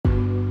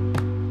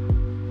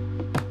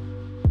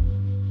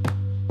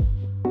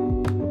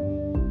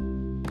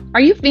Are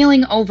you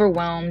feeling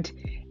overwhelmed,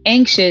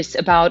 anxious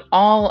about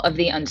all of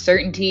the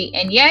uncertainty,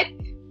 and yet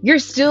you're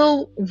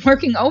still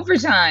working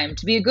overtime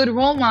to be a good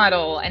role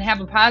model and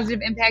have a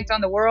positive impact on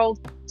the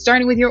world,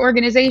 starting with your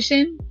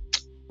organization?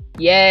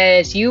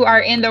 Yes, you are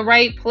in the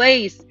right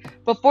place.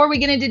 Before we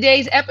get into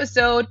today's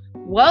episode,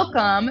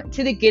 welcome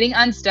to the Getting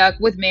Unstuck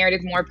with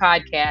Meredith Moore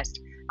podcast.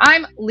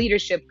 I'm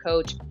leadership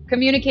coach,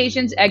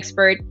 communications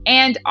expert,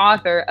 and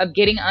author of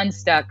Getting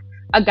Unstuck,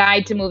 a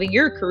guide to moving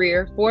your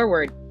career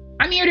forward.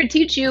 I'm here to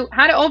teach you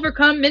how to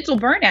overcome mental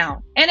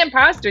burnout and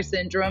imposter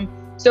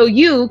syndrome so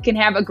you can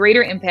have a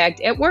greater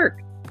impact at work.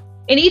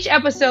 In each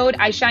episode,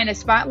 I shine a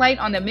spotlight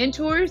on the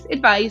mentors,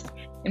 advice,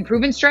 and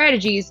proven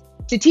strategies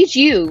to teach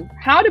you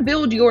how to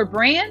build your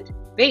brand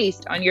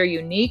based on your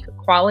unique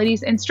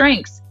qualities and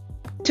strengths.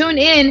 Tune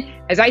in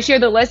as I share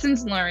the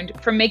lessons learned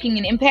from making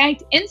an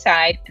impact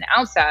inside and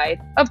outside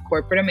of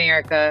corporate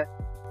America.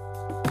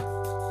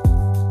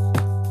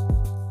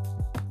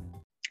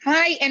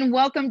 Hi, and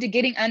welcome to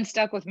Getting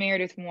Unstuck with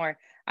Meredith Moore.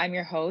 I'm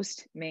your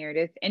host,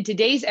 Meredith, and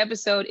today's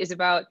episode is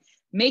about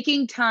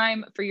making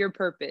time for your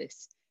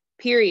purpose,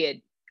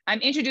 period. I'm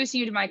introducing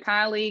you to my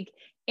colleague,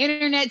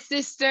 internet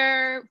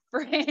sister,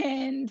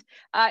 friend,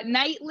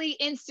 nightly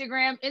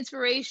Instagram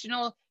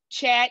inspirational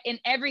chat, and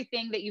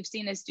everything that you've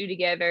seen us do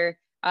together,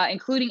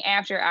 including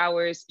after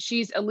hours.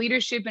 She's a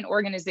leadership and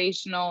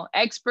organizational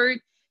expert.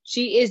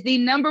 She is the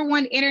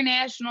 #1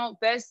 international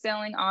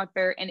best-selling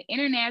author and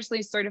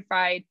internationally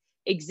certified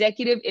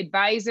executive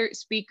advisor,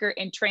 speaker,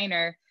 and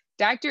trainer.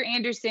 Dr.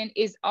 Anderson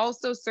is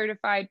also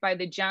certified by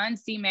the John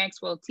C.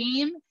 Maxwell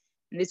team.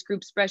 And this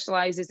group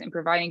specializes in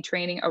providing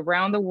training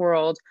around the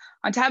world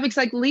on topics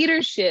like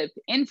leadership,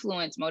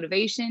 influence,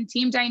 motivation,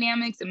 team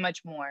dynamics, and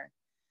much more.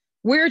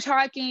 We're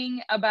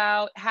talking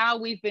about how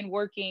we've been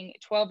working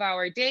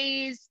 12-hour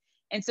days.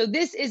 And so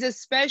this is a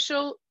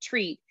special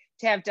treat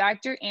to have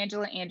Dr.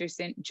 Angela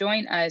Anderson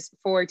join us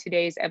for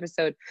today's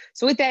episode.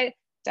 So with that,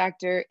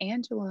 Dr.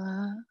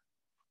 Angela,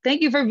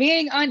 thank you for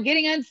being on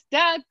Getting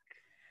Unstuck.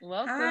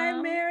 Welcome.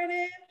 Hi,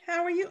 Meredith.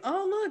 How are you?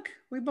 Oh, look,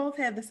 we both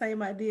had the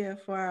same idea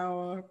for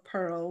our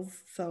pearls.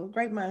 So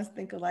great minds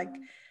think alike.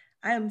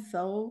 I am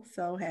so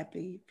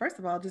happy. First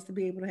of all, just to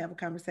be able to have a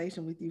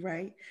conversation with you,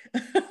 right?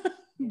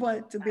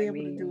 But to be I able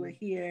to do it mean,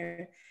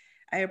 here,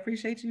 I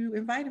appreciate you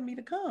inviting me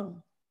to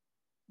come.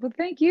 well,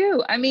 thank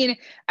you. I mean,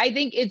 I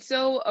think it's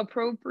so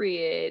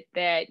appropriate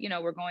that,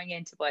 we're going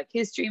into Black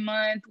History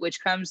Month,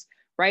 which comes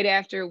right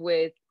after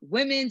with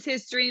Women's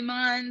History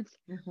Month.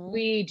 Hmm.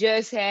 We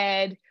just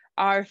had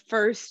our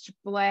first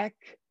Black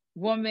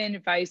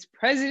woman vice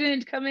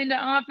president come into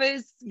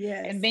office and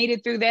Yes. made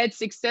it through that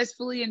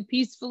successfully and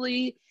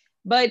peacefully.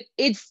 But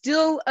it's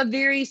still a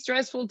very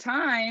stressful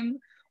time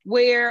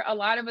where a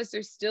lot of us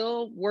are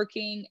still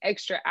working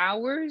extra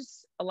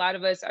hours. A lot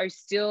of us are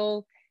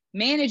still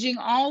managing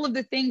all of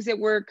the things that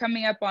we're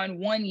coming up on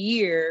 1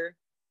 year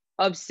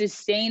of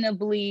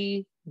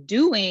sustainably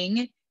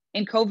doing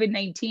in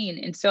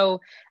COVID-19. And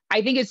so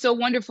I think it's so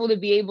wonderful to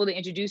be able to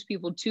introduce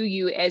people to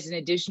you as an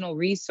additional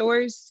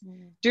resource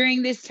Mm.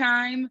 during this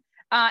time.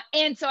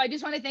 And so I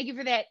just want to thank you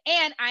for that.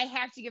 And I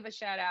have to give a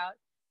shout out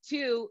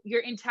to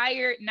your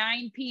entire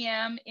 9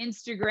 p.m.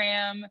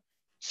 Instagram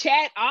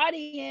chat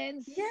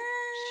audience. Yeah.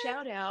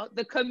 Shout out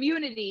the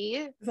community.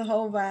 It's a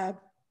whole vibe.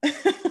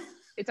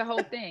 It's a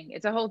whole thing.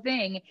 It's a whole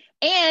thing.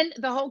 And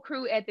the whole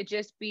crew at the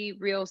Just Be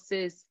Real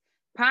Sis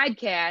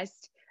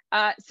podcast.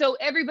 So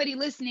everybody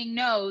listening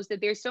knows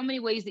that there's so many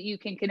ways that you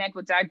can connect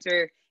with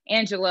Dr.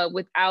 Angela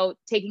without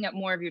taking up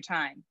more of your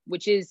time,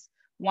 which is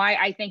why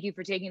I thank you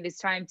for taking this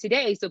time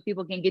today so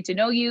people can get to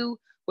know you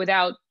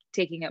without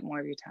taking up more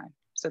of your time.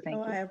 So Oh,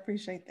 thank I you.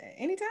 appreciate that.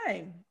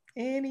 Anytime.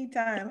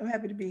 Anytime. I'm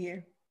happy to be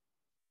here.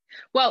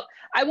 Well,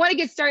 I want to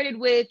get started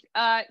with,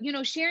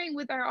 sharing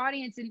with our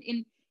audience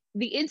in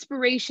the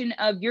inspiration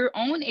of your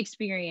own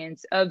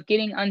experience of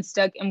getting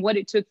unstuck and what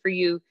it took for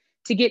you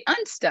to get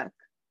unstuck.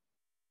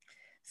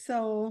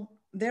 So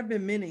there have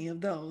been many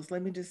of those.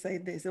 Let me just say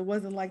this. It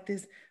wasn't like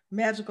this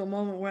magical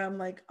moment where I'm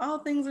like, all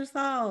things are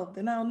solved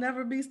and I'll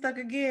never be stuck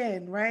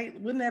again, right?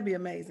 Wouldn't that be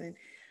amazing?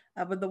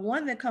 But the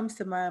one that comes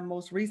to mind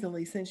most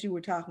recently, since you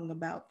were talking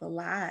about the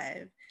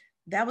live,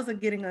 that was a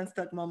getting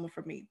unstuck moment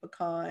for me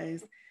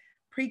because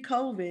pre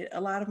COVID, a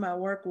lot of my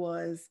work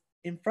was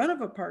in front of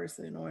a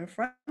person or in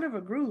front of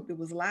a group. It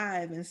was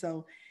live. And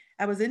so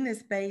I was in this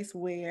space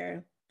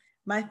where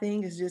my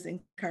thing is just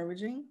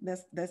encouraging.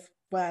 That's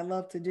what I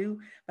love to do,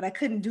 but I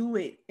couldn't do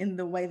it in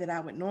the way that I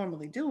would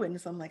normally do it. And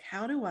so I'm like,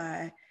 how do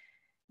I,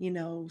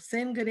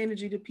 send good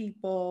energy to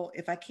people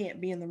if I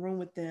can't be in the room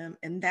with them?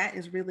 And that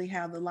is really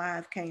how the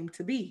live came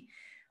to be.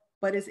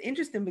 But it's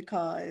interesting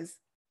because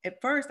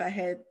at first I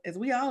had, as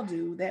we all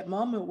do, that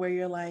moment where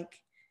you're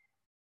like,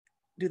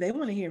 do they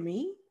want to hear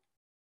me?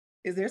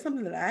 Is there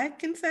something that I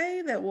can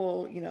say that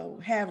will,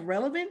 have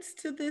relevance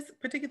to this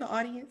particular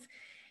audience?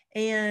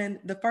 And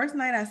the first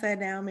night I sat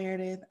down,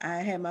 Meredith, I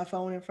had my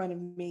phone in front of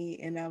me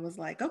and I was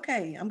like,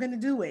 okay, I'm going to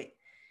do it.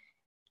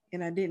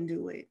 And I didn't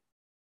do it.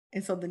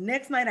 And so the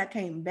next night I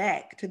came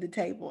back to the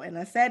table and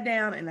I sat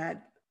down and I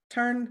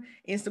turned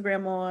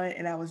Instagram on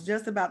and I was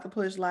just about to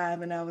push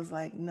live and I was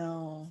like,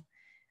 no,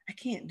 I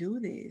can't do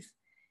this.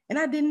 And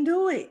I didn't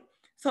do it.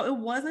 So it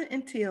wasn't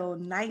until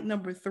night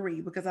number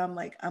 3, because I'm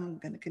like, I'm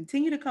going to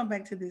continue to come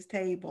back to this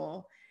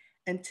table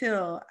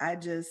until I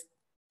just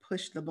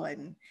push the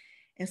button.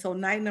 And so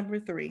night number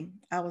 3,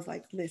 I was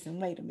like, listen,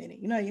 wait a minute.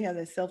 You know, you have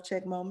that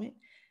self-check moment.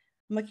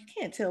 I'm like, you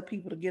can't tell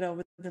people to get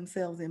over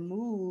themselves and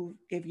move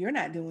if you're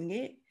not doing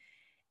it.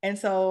 And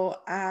so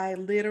I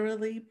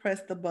literally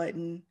pressed the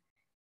button,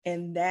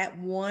 and that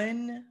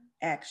one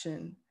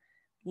action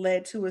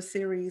led to a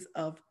series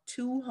of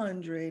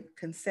 200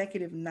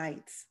 consecutive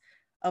nights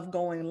of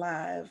going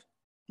live,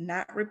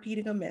 not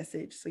repeating a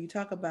message. So you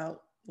talk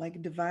about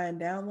like divine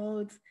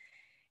downloads.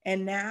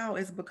 And now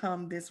it's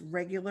become this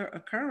regular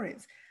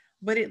occurrence.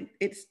 But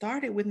it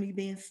started with me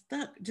being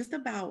stuck, just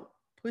about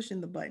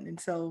pushing the button. And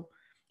so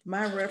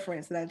my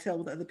reference that I tell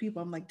with other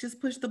people, I'm like,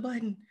 just push the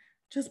button,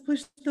 just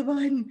push the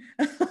button.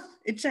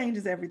 It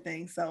changes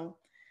everything. So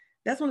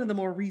that's one of the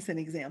more recent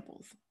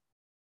examples.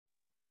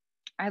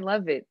 I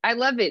love it. I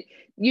love it.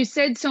 You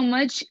said so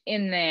much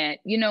in that,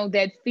 you know,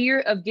 that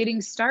fear of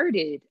getting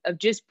started, of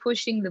just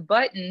pushing the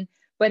button,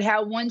 but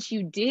how once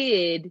you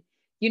did,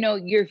 you know,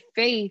 your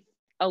faith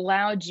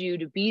allowed you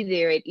to be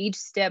there at each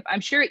step. I'm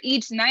sure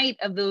each night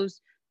of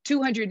those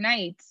 200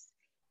 nights,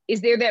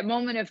 is there that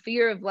moment of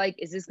fear of like,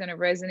 is this going to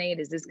resonate?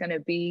 Is this going to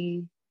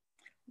be?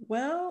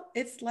 Well,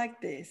 it's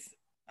like this.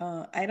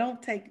 I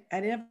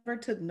never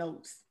took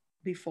notes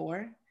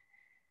before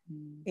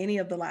any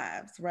of the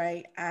lives,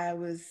 right? I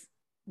was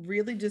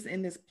really just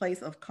in this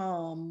place of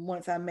calm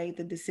once I made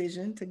the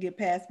decision to get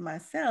past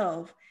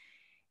myself,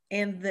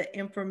 and the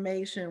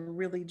information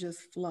really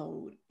just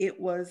flowed. It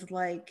was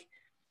like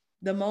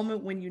the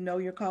moment when you know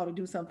you're called to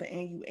do something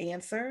and you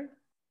answer.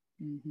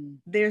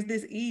 There's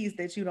this ease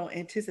that you don't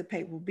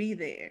anticipate will be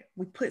there.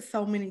 We put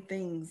so many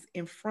things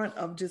in front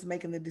of just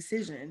making the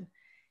decision.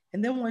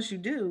 And then once you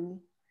do,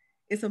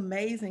 it's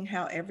amazing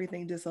how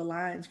everything just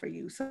aligns for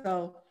you.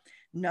 So,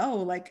 no,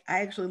 like I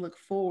actually look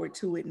forward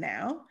to it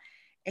now,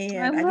 I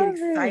and I get love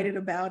it. excited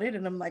about it.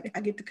 And I'm like,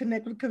 I get to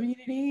connect with the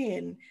community,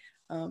 and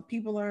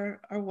people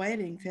are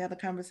waiting to have a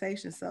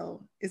conversation.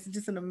 So it's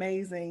just an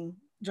amazing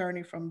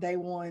journey from day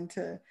one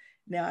to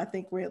now. I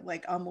think we're at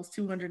like almost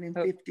Oh, I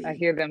 250.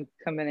 hear them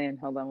coming in.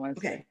 Hold on one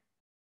Okay. second.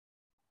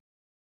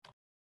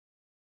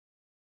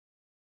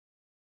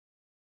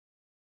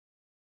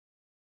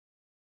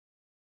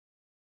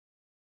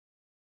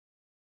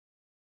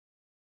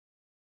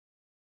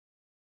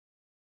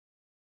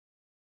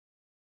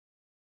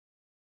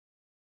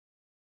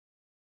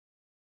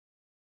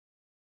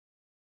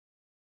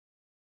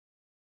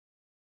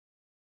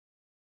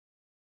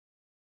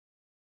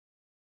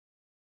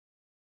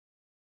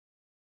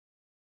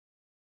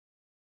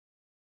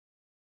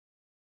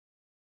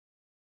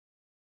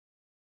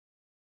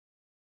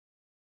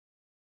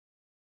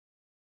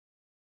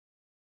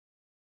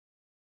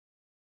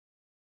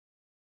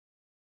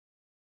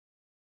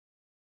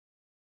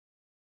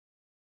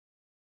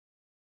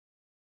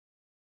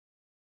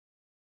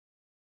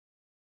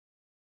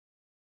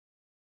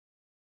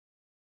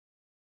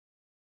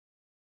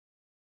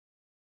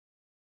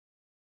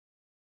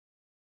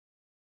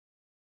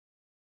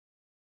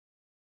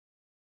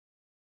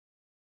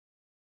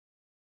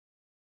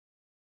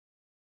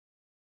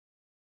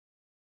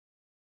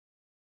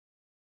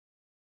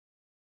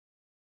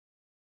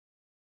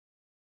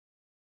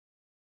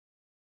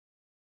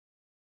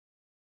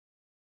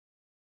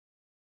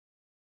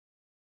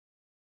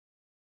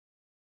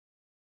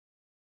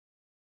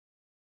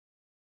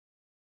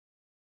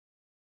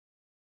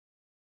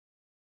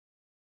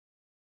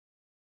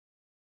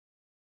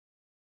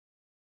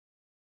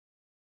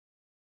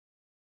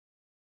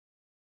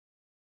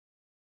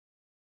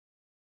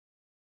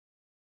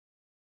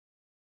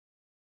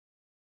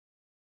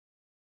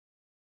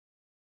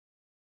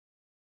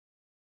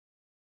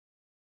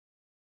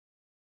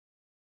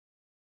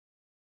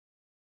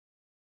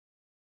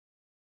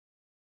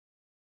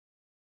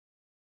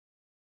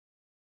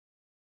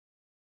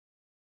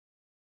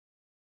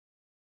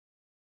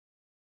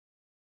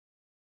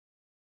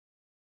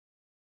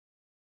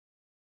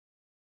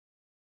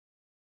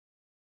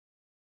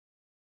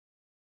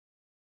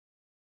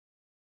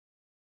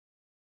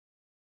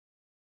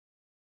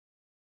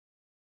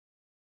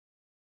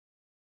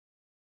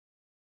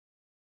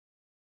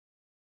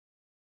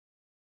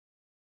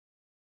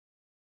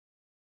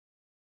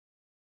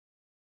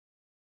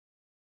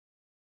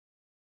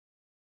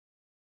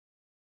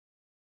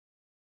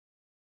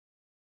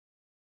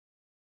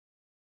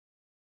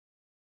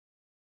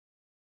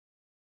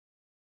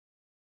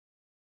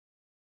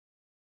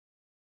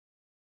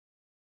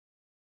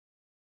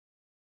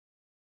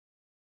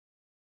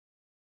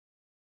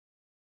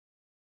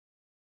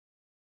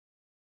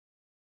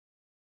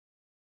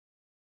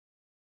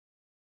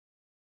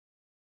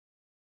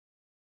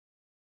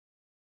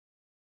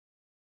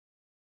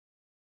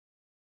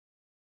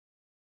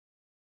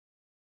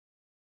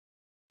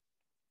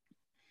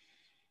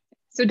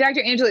 So,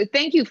 Dr. Angela,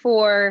 thank you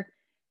for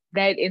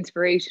that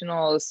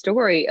inspirational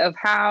story of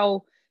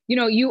how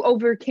you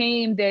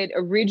overcame that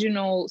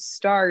original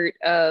start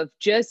of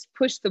just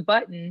push the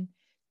button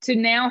to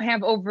now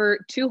have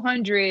over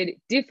 200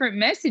 different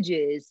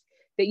messages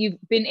that you've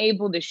been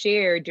able to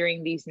share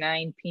during these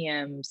 9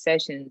 p.m.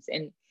 sessions.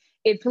 And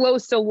it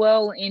flows so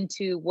well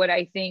into what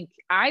I think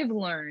I've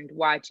learned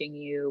watching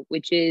you,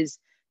 which is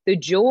the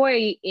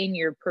joy in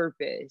your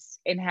purpose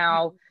and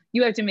how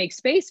you have to make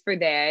space for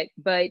that.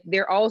 But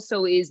there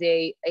also is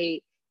a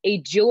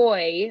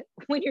joy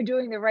when you're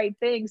doing the right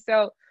thing.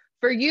 So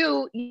for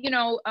you,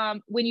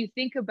 when you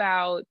think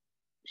about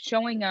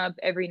showing up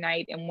every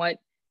night and what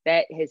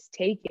that has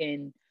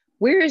taken,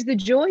 where is the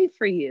joy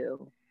for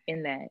you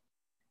in that?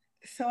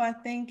 So I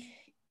think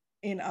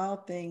in all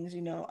things,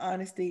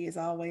 honesty is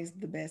always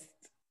the best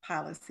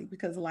policy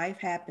because life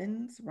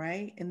happens,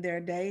 right? And there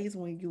are days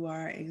when you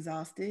are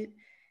exhausted,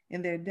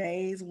 and there are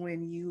days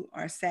when you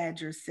are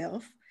sad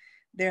yourself.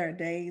 There are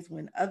days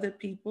when other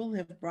people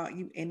have brought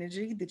you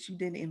energy that you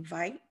didn't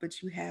invite,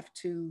 but you have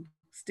to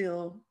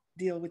still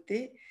deal with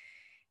it.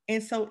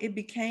 And so it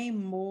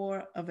became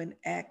more of an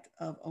act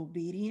of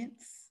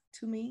obedience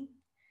to me.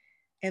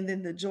 And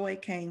then the joy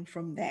came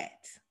from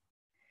that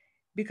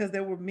because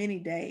there were many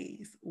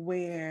days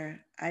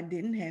where I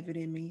didn't have it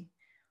in me,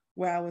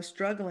 where I was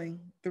struggling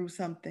through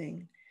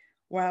something,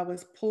 where I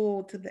was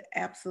pulled to the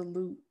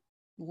absolute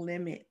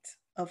limit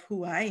of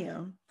who I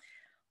am.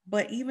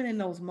 But even in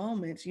those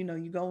moments, you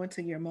go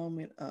into your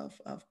moment of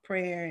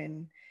prayer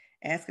and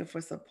asking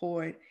for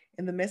support,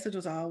 and the message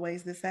was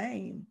always the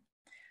same.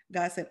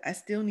 God said, I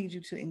still need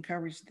you to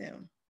encourage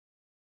them.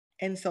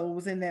 And so it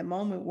was in that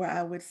moment where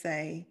I would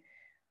say,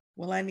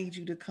 well, I need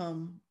you to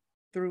come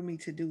through me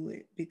to do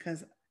it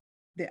because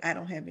I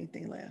don't have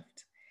anything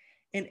left.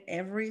 And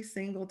every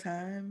single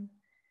time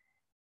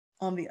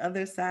on the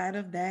other side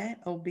of that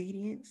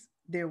obedience,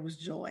 there was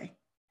joy.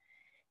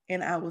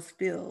 And I was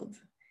filled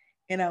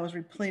and I was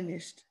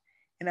replenished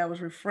and I was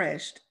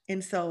refreshed.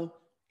 And so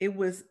it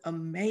was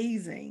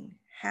amazing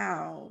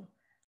how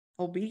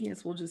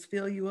obedience will just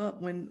fill you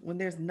up when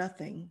there's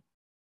nothing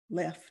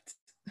left.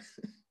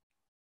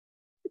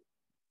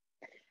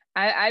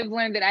 I've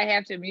learned that I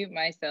have to mute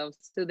myself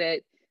so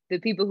that the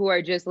people who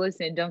are just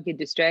listening don't get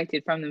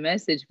distracted from the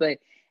message. But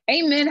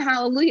amen,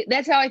 hallelujah.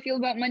 That's how I feel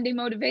about Monday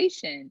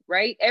motivation,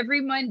 right?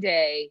 Every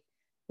Monday,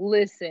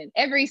 listen.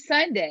 Every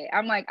Sunday,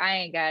 I'm like, I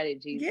ain't got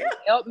it, Jesus. Yeah.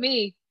 Help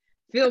me,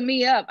 fill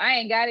me up. I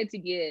ain't got it to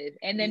give.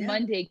 And then Yeah.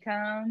 Monday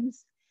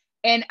comes.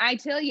 And I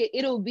tell you,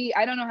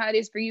 I don't know how it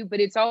is for you, but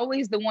it's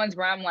always the ones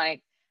where I'm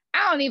like,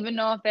 I don't even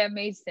know if that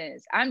made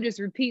sense. I'm just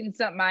repeating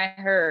something I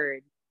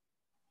heard.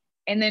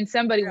 And then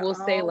somebody They're will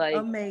say, all like,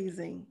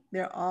 amazing.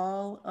 They're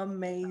all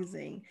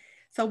amazing.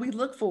 So we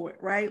look for it,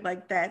 right?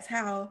 Like that's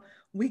how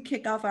we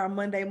kick off our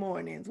Monday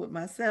mornings with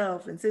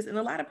myself and sis. And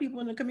a lot of people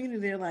in the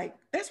community are like,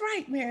 that's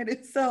right,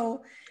 Meredith.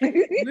 So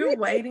we're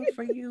waiting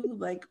for you.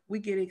 Like we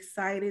get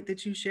excited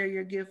that you share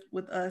your gift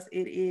with us.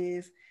 It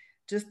is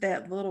just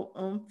that little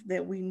oomph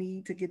that we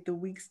need to get the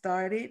week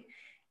started.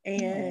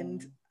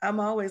 And I'm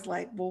always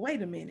like, well,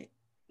 wait a minute.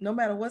 No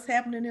matter what's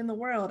happening in the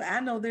world,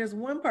 I know there's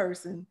one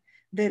person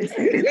that is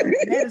favored.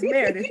 That is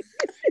Meredith.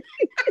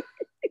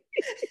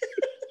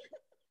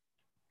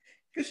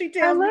 Because she I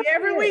tells me love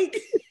every it.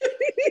 week.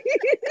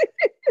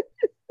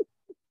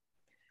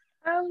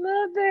 I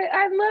love it.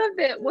 I love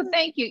it. Well,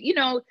 thank you.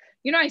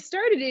 I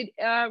started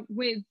it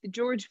with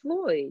George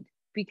Floyd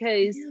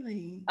because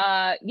Really?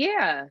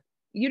 yeah,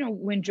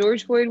 when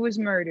George Floyd was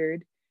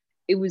murdered,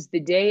 it was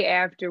the day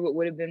after what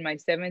would have been my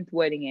 7th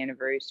wedding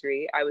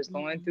anniversary. I was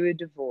going Mm-hmm. through a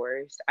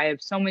divorce. I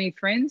have so many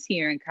friends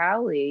here and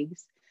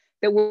colleagues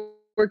that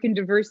work in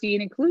diversity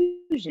and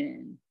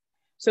inclusion.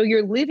 So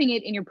you're living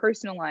it in your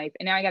personal life,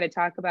 and now I got to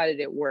talk about it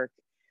at work.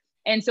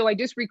 And so I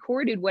just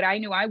recorded what I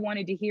knew I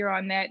wanted to hear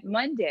on that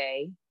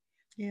Monday.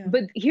 Yeah.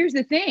 But here's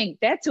the thing,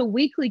 that's a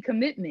weekly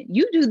commitment.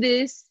 You do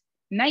this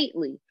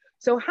nightly.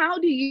 So how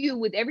do you,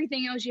 with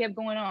everything else you have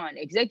going on,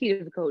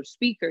 executive coach,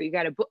 speaker, you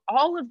got to book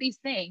all of these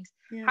things,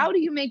 Yeah. how do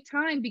you make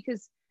time?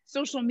 Because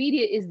social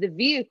media is the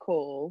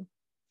vehicle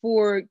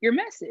for your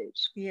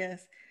message.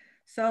 Yes.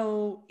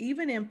 So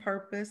even in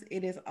purpose,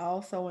 it is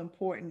also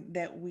important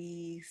that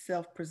we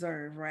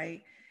self-preserve,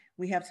 right?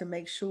 We have to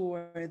make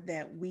sure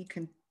that we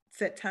can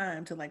set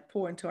time to like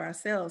pour into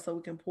ourselves so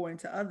we can pour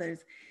into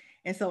others.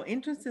 And so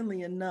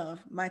interestingly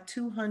enough, my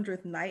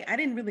 200th night, I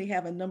didn't really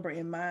have a number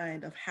in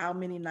mind of how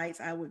many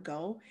nights I would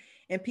go.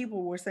 And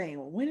people were saying,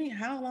 well,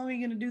 how long are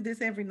you going to do this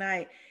every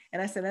night?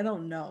 And I said, I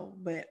don't know,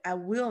 but I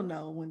will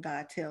know when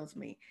God tells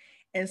me.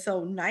 And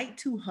so night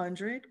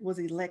 200 was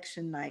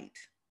election night.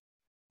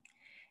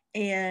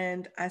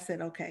 And I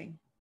said, okay,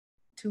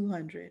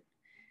 200.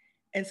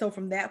 And so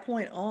from that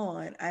point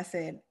on, I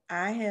said,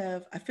 I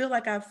feel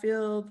like I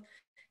filled,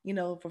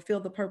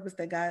 fulfilled the purpose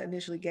that God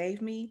initially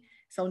gave me.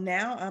 So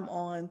now I'm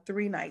on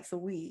 3 nights a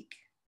week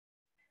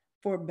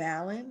for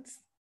balance,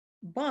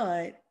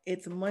 but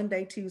it's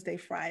Monday, Tuesday,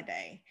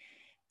 Friday.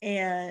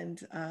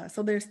 And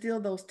so there's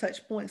still those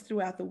touch points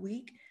throughout the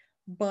week,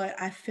 but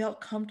I felt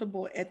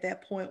comfortable at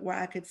that point where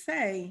I could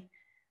say,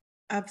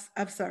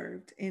 I've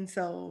served. And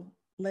so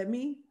let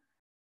me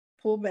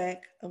pull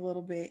back a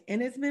little bit,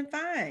 and it's been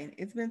fine.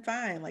 It's been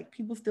fine. Like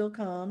people still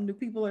come, new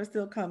people are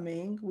still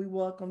coming. We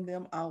welcome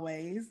them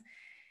always.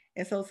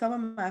 And so some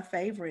of my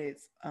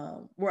favorites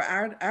were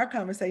our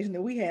conversation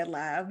that we had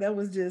live. That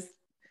was just,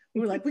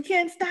 we were like, we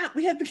can't stop.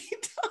 We have to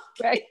keep talking.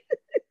 Right.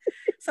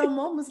 So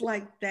moments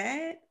like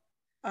that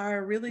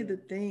are really Yeah. the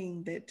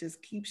thing that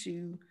just keeps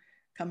you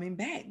coming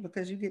back,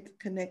 because you get to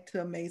connect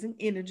to amazing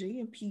energy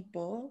and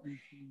people.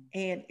 Mhm.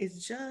 And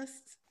it's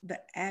just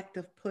the act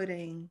of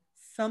putting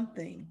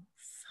something,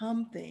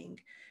 something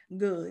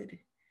good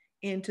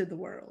into the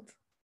world,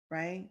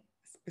 right?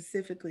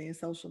 Specifically in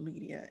social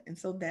media. And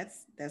so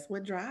that's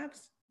what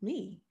drives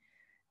me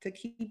to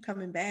keep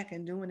coming back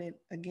and doing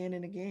it again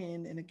and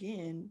again and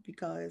again,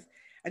 because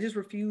I just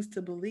refuse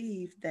to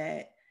believe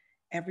that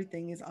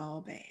everything is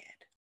all bad.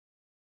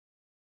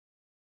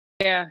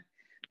 Yeah,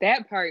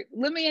 that part.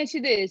 Let me ask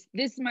you this.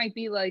 This might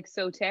be like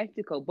so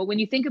tactical, but when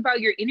you think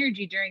about your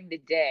energy during the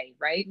day,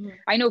 right? Mhm.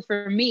 I know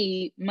for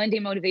me, Monday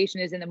motivation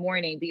is in the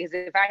morning because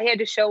if I had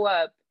to show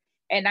up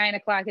at 9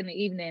 o'clock in the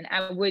evening,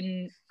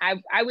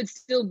 I would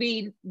still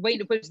be waiting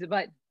to push the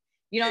button.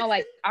 You know,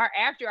 like our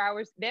after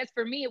hours, that's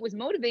for me, it was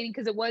motivating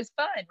because it was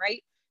fun,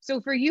 right?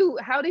 So for you,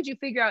 how did you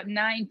figure out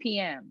 9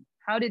 p.m.?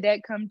 How did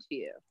that come to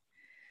you?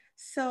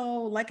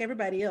 So, like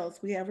everybody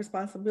else, we have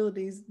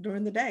responsibilities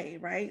during the day,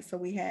 right? So,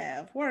 we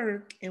have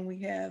work and we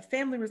have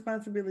family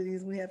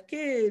responsibilities, we have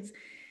kids.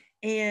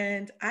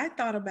 And I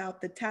thought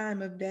about the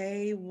time of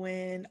day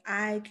when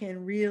I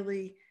can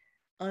really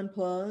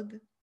unplug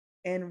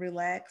and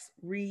relax,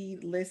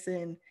 read,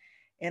 listen.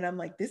 And I'm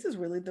like, this is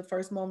really the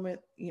first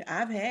moment,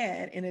 I've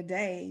had in a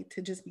day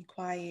to just be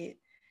quiet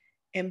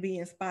and be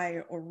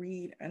inspired or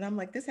read. And I'm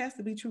like, this has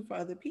to be true for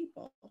other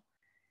people.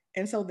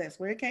 And so that's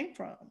where it came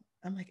from.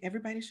 I'm like,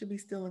 everybody should be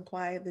still and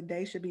quiet. The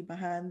day should be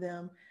behind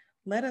them.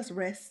 Let us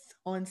rest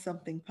on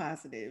something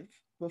positive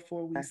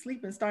before we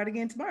sleep and start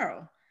again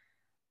tomorrow.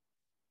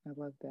 I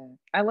love that.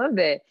 I love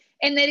that.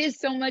 And that is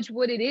so much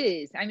what it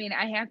is. I mean,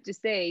 I have to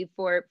say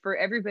for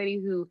everybody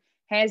who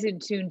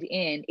hasn't tuned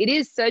in, it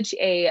is such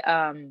a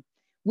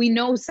we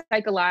know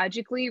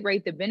psychologically,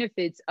 right, the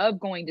benefits of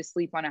going to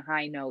sleep on a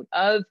high note,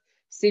 of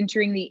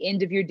centering the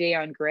end of your day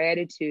on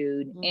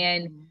gratitude.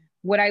 And Mhm.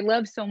 what I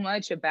love so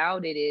much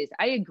about it is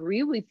I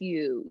agree with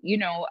you. You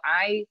know,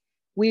 I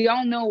we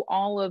all know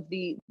all of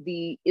the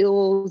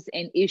ills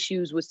and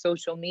issues with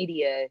social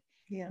media,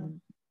 Yeah.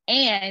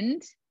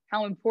 and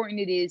how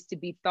important it is to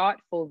be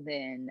thoughtful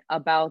then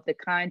about the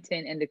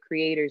content and the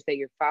creators that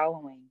you're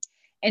following.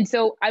 And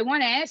so I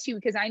want to ask you,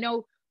 because I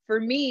know for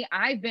me,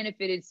 I've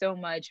benefited so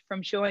much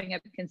from showing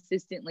up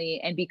consistently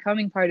and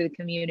becoming part of the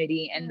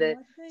community and the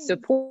Oh, thanks.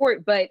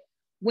 support. But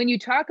when you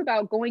talk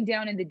about going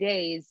down in the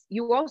days,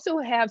 you also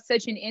have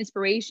such an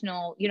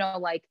inspirational, you know,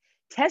 like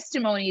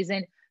testimonies.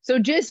 And so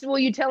just will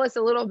you tell us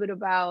a little bit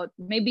about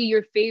maybe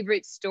your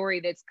favorite story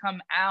that's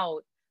come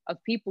out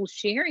of people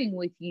sharing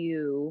with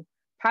you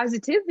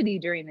positivity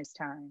during this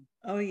time?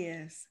 Oh,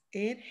 yes.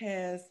 It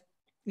has,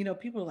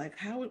 people are like,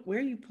 where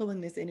are you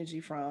pulling this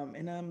energy from?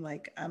 And I'm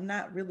like, I'm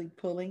not really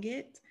pulling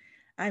it.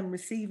 I'm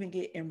receiving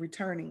it and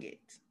returning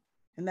it.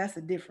 And that's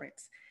the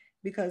difference,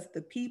 because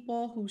the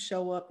people who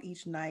show up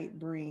each night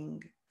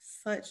bring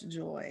such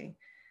joy,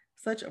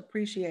 such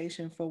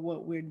appreciation for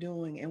what we're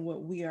doing and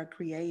what we are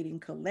creating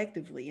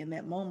collectively in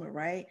that moment,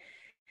 right?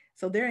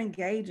 So they're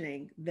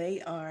engaging.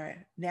 They are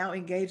now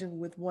engaging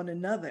with one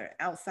another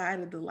outside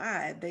of the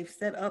live. They've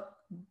set up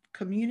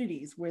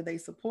communities where they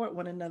support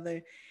one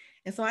another.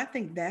 And so I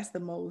think that's the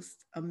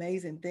most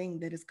amazing thing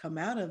that has come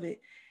out of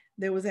it.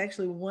 There was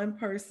actually one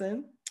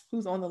person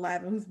who's on the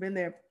live and who's been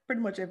there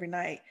pretty much every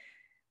night.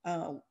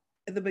 At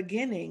the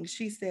beginning,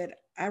 she said,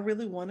 I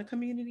really want a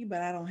community,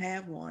 but I don't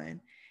have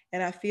one.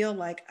 And I feel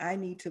like I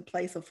need to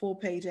place a full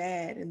page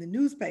ad in the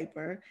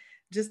newspaper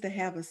just to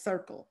have a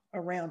circle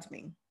around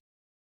me.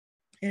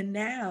 And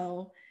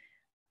now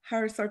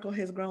her circle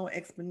has grown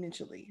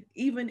exponentially.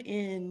 Even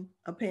in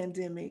a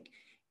pandemic,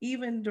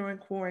 even during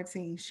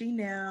quarantine, she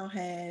now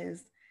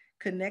has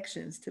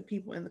connections to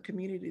people in the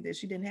community that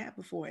she didn't have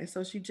before. And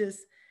so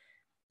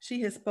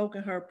she has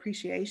spoken her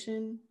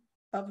appreciation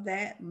of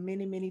that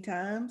many, many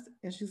times.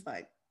 And she's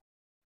like,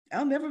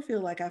 I'll never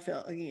feel like I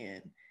felt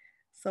again.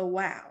 So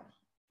wow,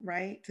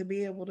 right? To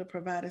be able to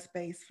provide a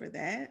space for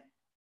that,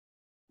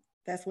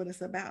 that's what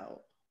it's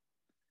about.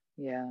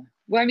 Yeah.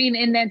 Well, I mean,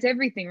 and that's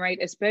everything, right?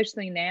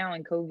 Especially now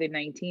in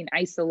COVID-19,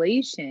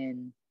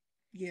 isolation.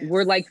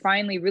 We're Yes, like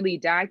finally really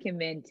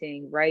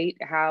documenting, right,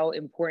 how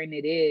important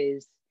it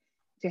is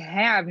to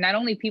have not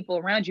only people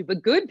around you,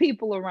 but good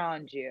people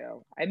around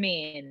you. I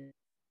mean,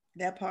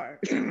 that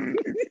part.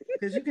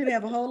 Because you can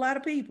have a whole lot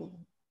of people,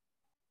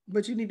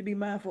 but you need to be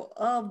mindful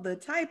of the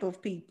type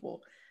of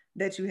people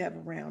that you have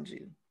around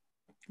you.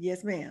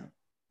 Yes, ma'am.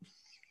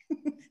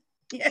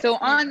 Yes, so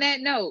ma'am. on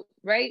that note,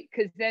 right?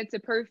 Because that's a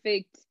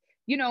perfect,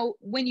 you know,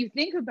 when you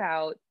think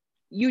about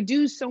you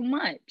do so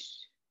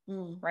much,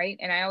 Mm, right?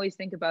 And I always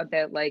think about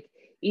that, like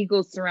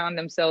eagles surround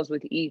themselves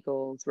with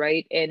eagles,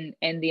 right? And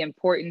the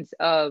importance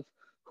of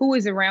who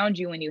is around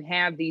you when you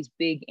have these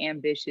big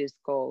ambitious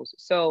goals.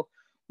 So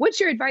What's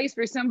your advice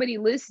for somebody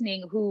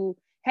listening who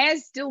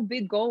has still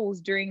big goals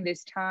during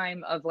this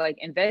time of like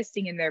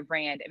investing in their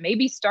brand and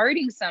maybe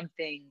starting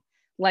something,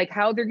 like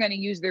how they're going to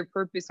use their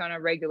purpose on a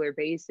regular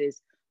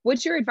basis?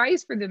 What's your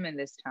advice for them in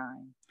this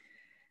time?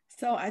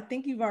 So I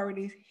think you've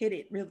already hit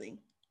it really.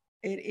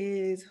 It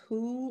is,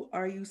 who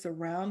are you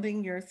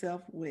surrounding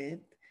yourself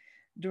with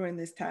during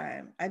this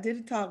time? I did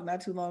a talk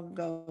not too long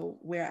ago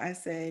where I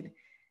said,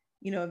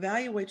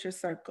 evaluate your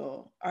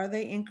circle. Are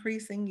they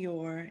increasing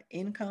your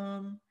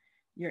income,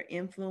 your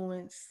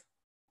influence,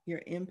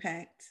 your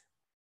impact,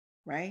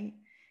 right?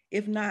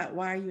 If not,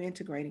 why are you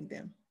integrating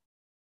them?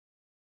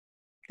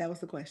 That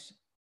was the question.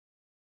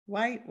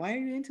 Why are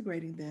you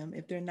integrating them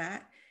if they're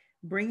not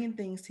bringing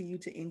things to you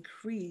to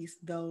increase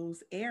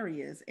those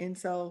areas? And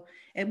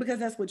because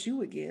that's what you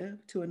would give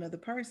to another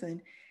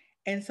person.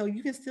 And so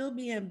you can still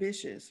be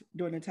ambitious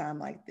during a time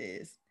like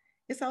this.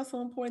 It's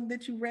also important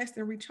that you rest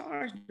and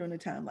recharge during a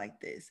time like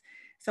this.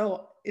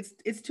 So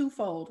it's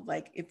twofold.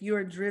 Like, if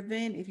you're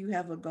driven, if you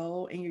have a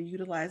goal and you're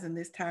utilizing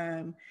this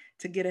time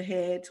to get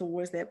ahead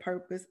towards that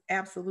purpose,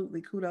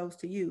 absolutely kudos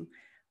to you.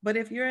 But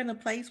if you're in a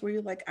place where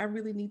you're like, I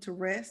really need to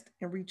rest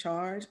and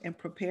recharge and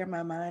prepare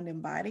my mind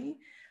and body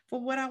for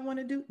what I want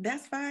to do,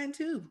 that's fine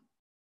too,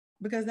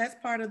 because that's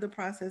part of the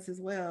process as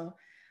well.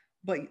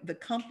 But the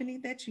company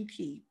that you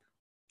keep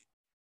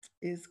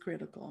is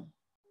critical.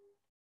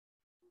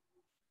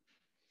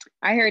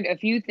 I heard a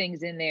few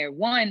things in there.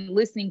 One,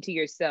 listening to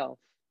yourself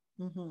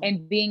Mm-hmm.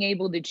 and being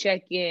able to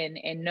check in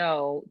and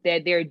know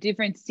that there are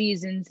different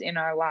seasons in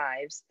our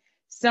lives,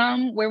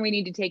 some where we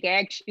need to take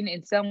action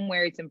and some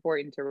where it's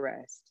important to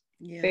rest.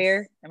 Yes.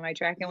 Fair? Am I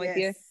tracking with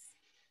you? Yes.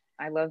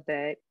 I love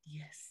that.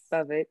 Yes.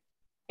 Love it.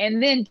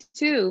 And then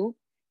two,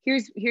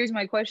 here's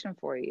my question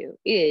for you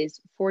is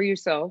for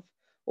yourself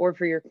or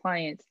for your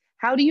clients,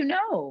 how do you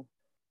know?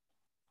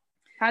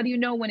 How do you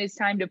know when it's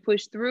time to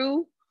push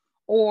through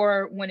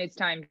or when it's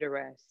time to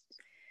rest?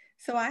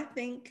 So I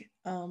think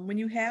when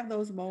you have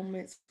those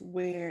moments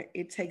where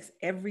it takes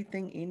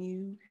everything in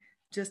you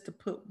just to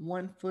put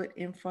one foot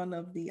in front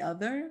of the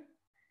other,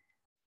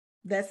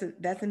 that's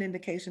an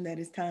indication that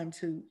it's time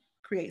to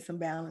create some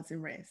balance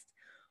and rest.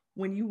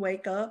 When you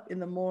wake up in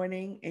the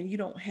morning and you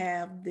don't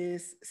have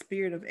this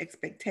spirit of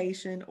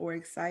expectation or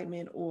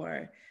excitement,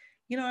 or,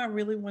 I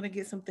really want to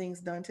get some things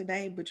done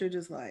today, but you're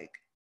just like,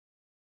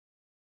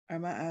 are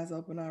my eyes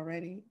open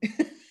already?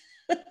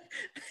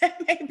 That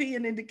may be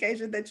an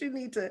indication that you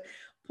need to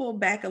pull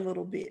back a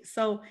little bit.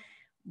 So,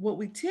 what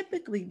we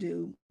typically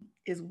do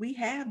is we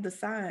have the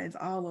signs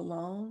all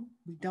along,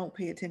 we don't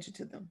pay attention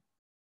to them.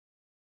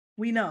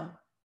 We know.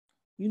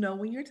 You know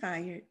when you're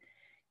tired.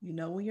 You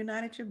know when you're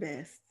not at your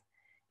best.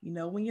 You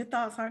know when your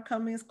thoughts aren't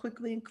coming as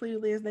quickly and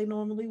clearly as they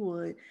normally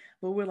would.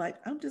 But we're like,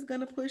 I'm just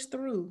going to push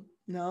through.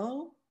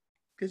 No,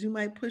 because you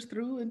might push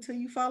through until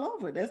you fall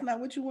over. That's not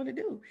what you want to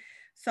do.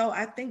 So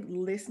I think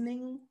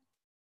listening,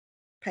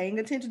 paying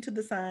attention to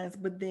the signs,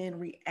 but then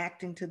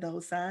reacting to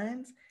those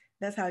signs,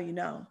 that's how you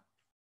know.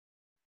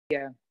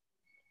 Yeah,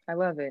 I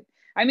love it.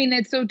 I mean,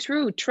 that's so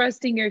true.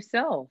 Trusting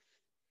yourself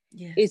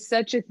is Yes.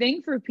 such a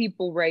thing for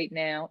people right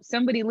now.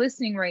 Somebody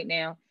listening right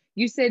now,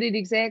 you said it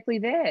exactly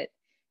that.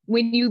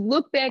 When you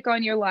look back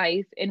on your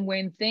life and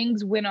when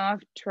things went off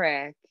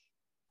track,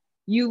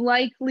 you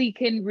likely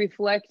can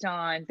reflect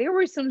on there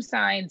were some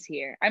signs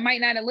here. I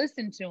might not have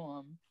listened to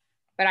them,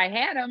 but I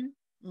had them.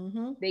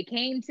 Mm-hmm. They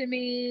came to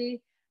me.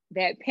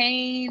 That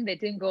pain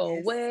that didn't go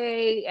Yes.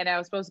 away, and I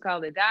was supposed to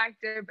call the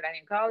doctor, but I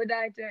didn't call the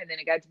doctor. And then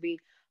it got to be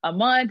a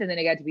month, and then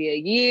it got to be a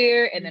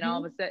year, and then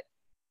all Mm-hmm. of a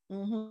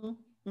sudden,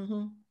 Mm-hmm.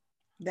 Mm-hmm.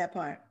 That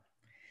part.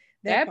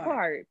 That that part.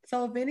 part.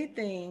 So, if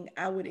anything,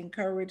 I would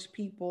encourage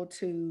people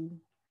to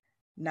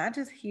not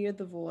just hear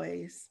the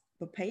voice,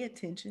 but pay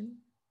attention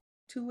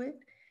to it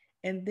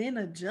and then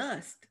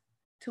adjust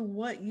to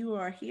what you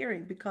are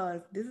hearing,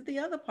 because this is the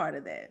other part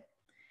of that.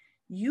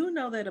 You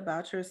know that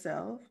about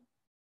yourself.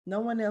 No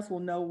one else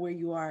will know where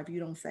you are if you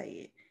don't say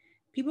it.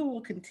 People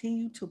will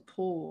continue to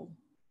pull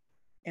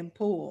and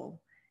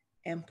pull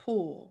and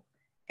pull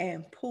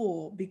and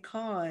pull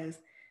because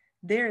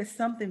there is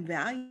something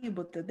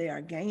valuable that they are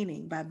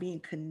gaining by being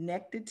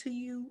connected to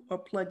you or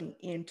plugging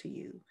into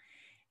you.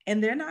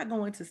 And they're not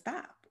going to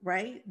stop,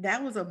 right?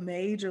 That was a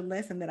major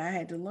lesson that I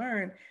had to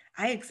learn.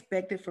 I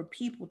expected for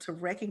people to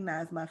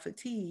recognize my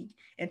fatigue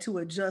and to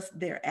adjust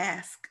their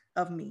ask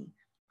of me.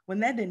 When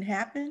that didn't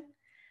happen,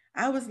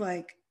 I was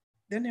like,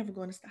 they're never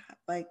going to stop.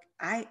 Like,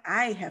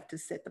 I have to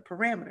set the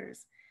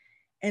parameters.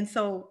 And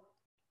so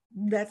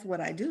that's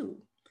what I do.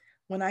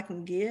 When I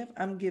can give,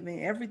 I'm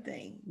giving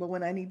everything. But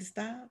when I need to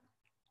stop,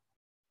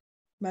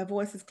 my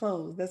voice is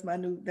closed. That's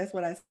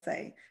what I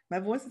say. My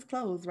voice is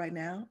closed right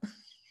now.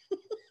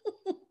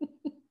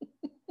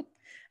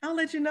 I'll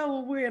let you know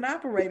when we're in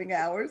operating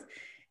hours.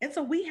 And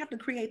so we have to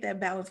create that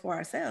balance for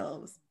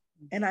ourselves.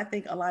 And I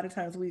think a lot of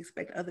times we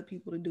expect other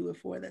people to do it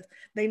for us.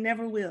 They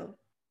never will.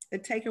 The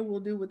taker will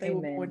do what they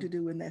were born to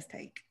Amen. do, and that's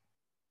take.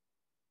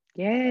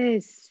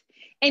 Yes.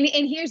 And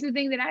here's the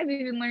thing that I've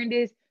even learned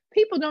is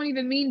people don't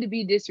even mean to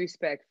be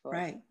disrespectful,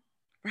 Right.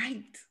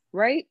 Right.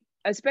 right?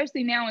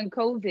 especially now in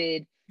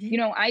COVID,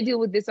 I deal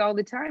with this all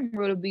the time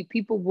where it'll be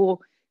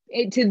people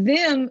to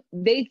them,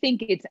 they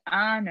think it's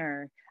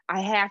honor.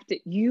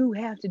 You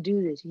have to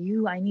do this.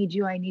 I need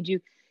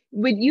you.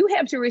 But you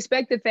have to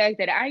respect the fact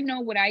that I know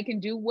what I can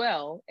do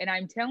well. And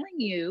I'm telling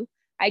you,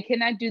 I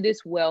cannot do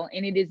this well.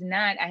 And it is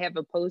not, I have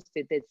a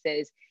post-it that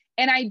says,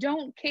 and I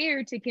don't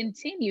care to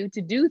continue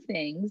to do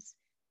things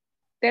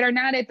that are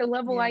not at the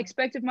level I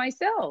expect of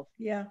myself.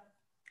 Yeah.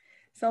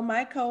 So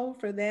my code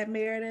for that,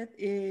 Meredith,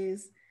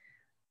 is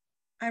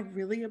I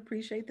really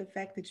appreciate the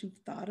fact that you've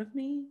thought of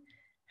me.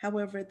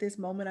 However, at this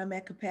moment, I'm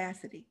at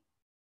capacity.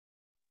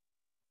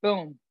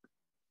 Boom.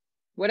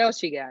 What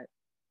else you got?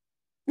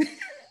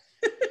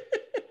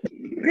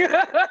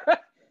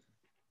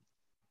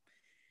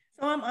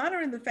 So I'm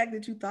honoring the fact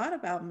that you thought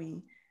about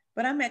me,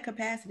 but I'm at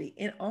capacity,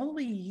 and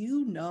only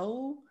you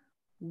know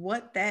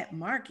what that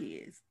mark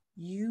is.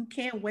 You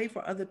can't wait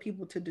for other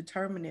people to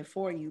determine it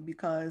for you,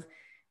 because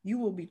you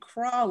will be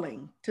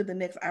crawling to the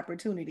next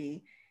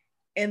opportunity,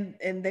 and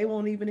they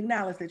won't even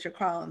acknowledge that you're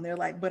crawling. They're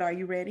like, but are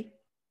you ready?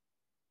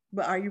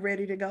 But are you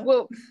ready to go?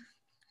 Well,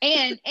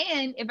 and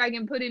if I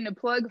can put in a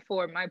plug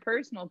for my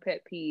personal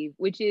pet peeve,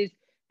 which is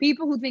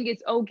people who think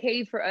it's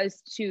okay for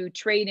us to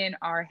trade in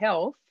our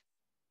health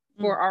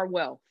for our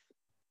wealth.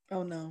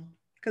 Oh no,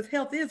 because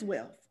health is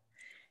wealth.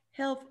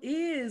 Health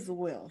is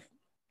wealth.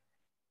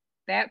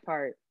 That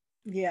part.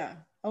 Yeah.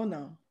 Oh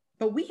no.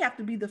 But we have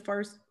to be the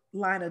first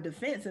line of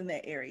defense in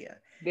that area.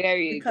 There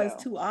you go.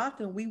 Because too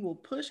often we will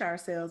push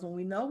ourselves when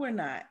we know we're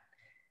not,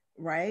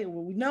 right?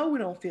 Well, we know we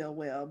don't feel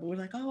well, but we're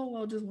like, oh,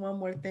 well, just one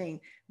more thing.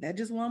 That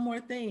just one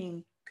more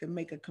thing could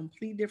make a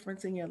complete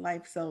difference in your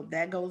life. So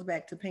that goes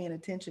back to paying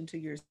attention to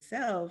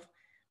yourself.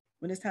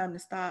 When it's time to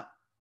stop,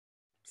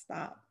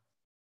 stop.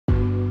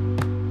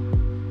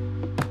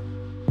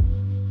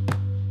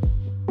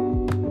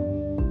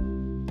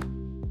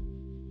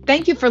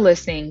 Thank you for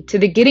listening to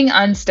the Getting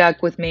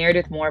Unstuck with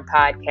Meredith Moore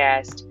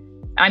podcast.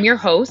 I'm your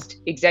host,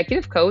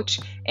 executive coach,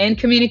 and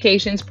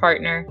communications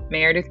partner,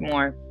 Meredith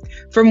Moore.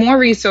 For more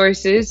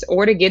resources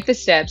or to get the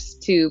steps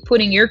to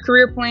putting your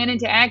career plan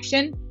into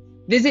action,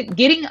 visit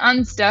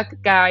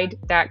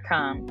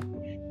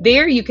gettingunstuckguide.com.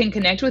 There you can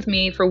connect with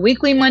me for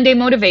weekly Monday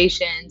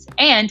motivations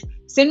and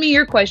send me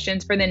your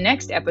questions for the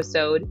next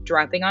episode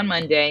dropping on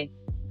Monday.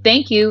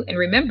 Thank you, and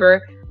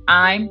remember,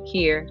 I'm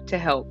here to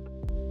help.